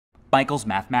Michael's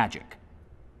Math Magic.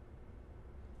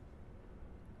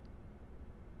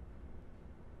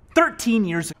 13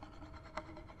 years ago.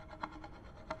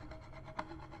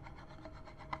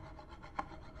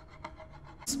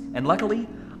 And luckily,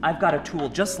 I've got a tool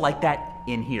just like that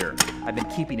in here. I've been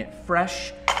keeping it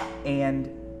fresh and,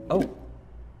 oh.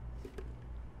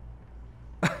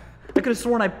 I could have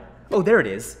sworn oh, there it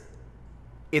is.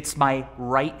 It's my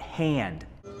right hand.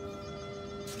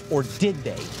 Or did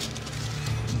they?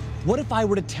 What if I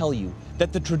were to tell you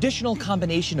that the traditional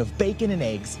combination of bacon and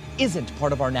eggs isn't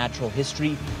part of our natural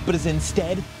history, but is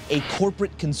instead a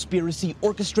corporate conspiracy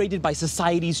orchestrated by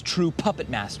society's true puppet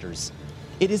masters?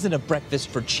 It isn't a breakfast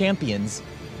for champions,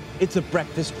 it's a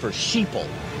breakfast for sheeple.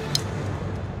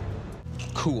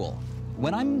 Cool.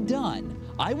 When I'm done,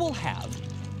 I will have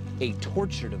a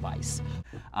torture device.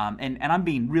 And I'm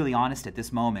being really honest at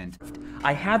this moment.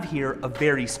 I have here a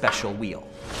very special wheel.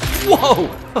 Whoa!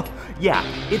 Yeah,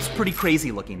 it's pretty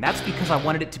crazy looking. That's because I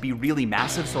wanted it to be really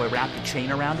massive, so I wrapped the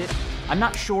chain around it. I'm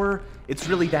not sure it's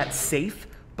really that safe,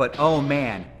 but oh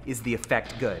man, is the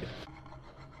effect good.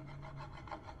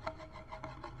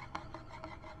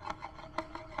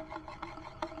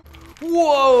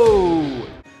 Whoa!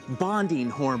 Bonding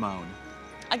hormone.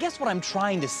 I guess what I'm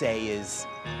trying to say is,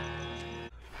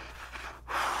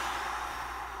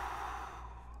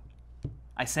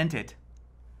 I sent it.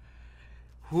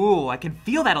 Ooh, I can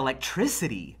feel that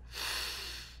electricity.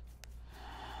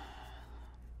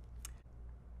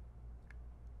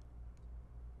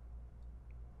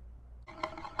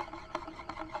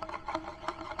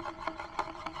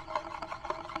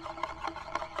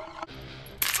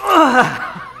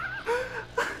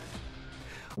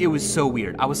 It was so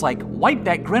weird. I was like, wipe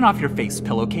that grin off your face,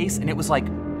 pillowcase, and it was like,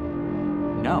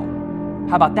 no.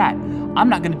 How about that? I'm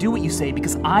not gonna do what you say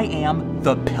because I am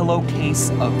the pillowcase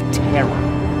of terror.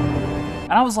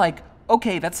 And I was like,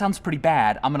 okay, that sounds pretty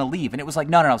bad. I'm gonna leave. And it was like,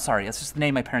 no, sorry. That's just the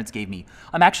name my parents gave me.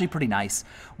 I'm actually pretty nice.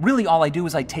 Really, all I do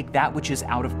is I take that which is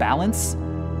out of balance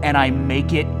and I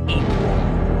make it equal.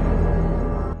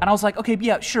 And I was like, okay,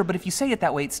 yeah, sure, but if you say it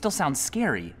that way, it still sounds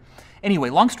scary. Anyway,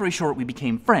 long story short, we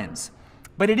became friends.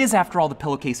 But it is, after all, the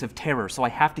pillowcase of terror, so I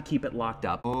have to keep it locked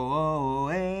up. Oh,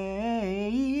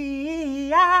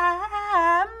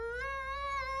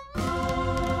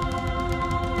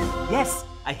 yes,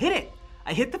 I hit it.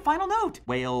 I hit the final note.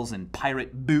 Whales and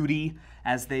pirate booty,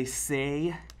 as they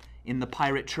say in the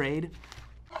pirate trade.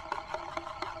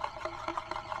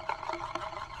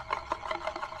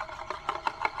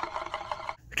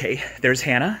 Okay, there's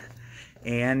Hannah.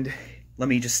 And let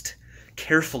me just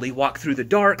carefully walk through the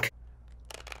dark.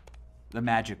 The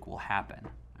magic will happen,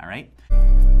 all right?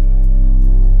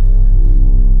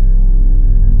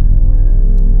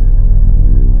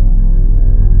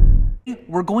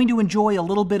 We're going to enjoy a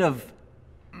little bit of...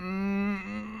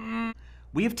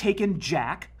 We have taken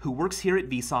Jack, who works here at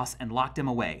Vsauce, and locked him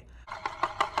away.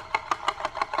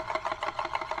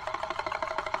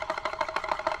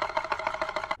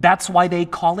 That's why they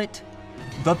call it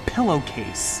the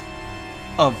pillowcase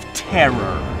of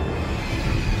terror.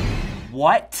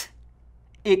 What?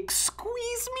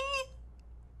 Excuse me?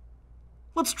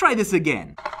 Let's try this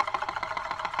again.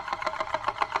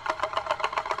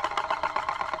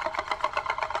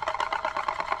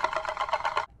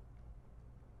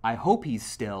 I hope he's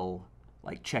still,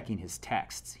 like, checking his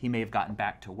texts. He may have gotten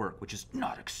back to work, which is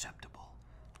not acceptable.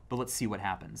 But let's see what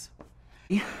happens.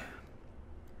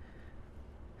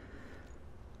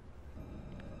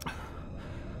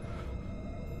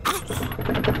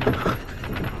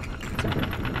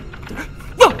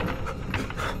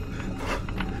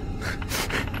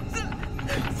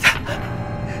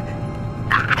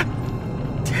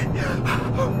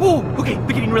 Oh, okay, they're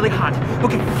getting really hot.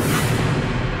 Okay.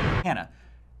 Hannah,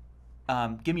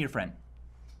 give me your friend.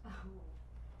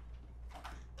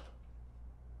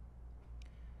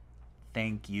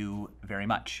 Thank you very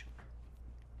much.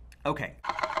 Okay.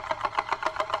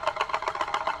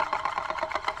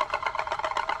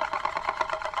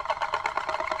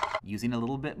 Using a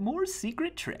little bit more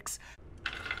secret tricks.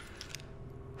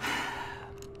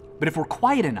 But if we're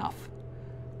quiet enough,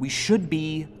 we should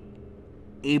be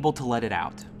able to let it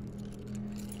out.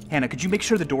 Hannah, could you make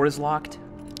sure the door is locked?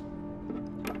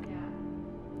 Yeah.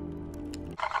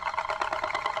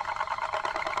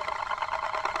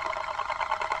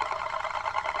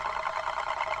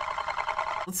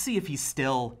 Let's see if he's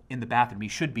still in the bathroom. He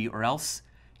should be, or else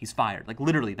he's fired. Like,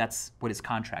 literally, that's what his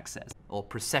contract says. Old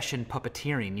procession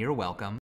puppeteering, you're welcome.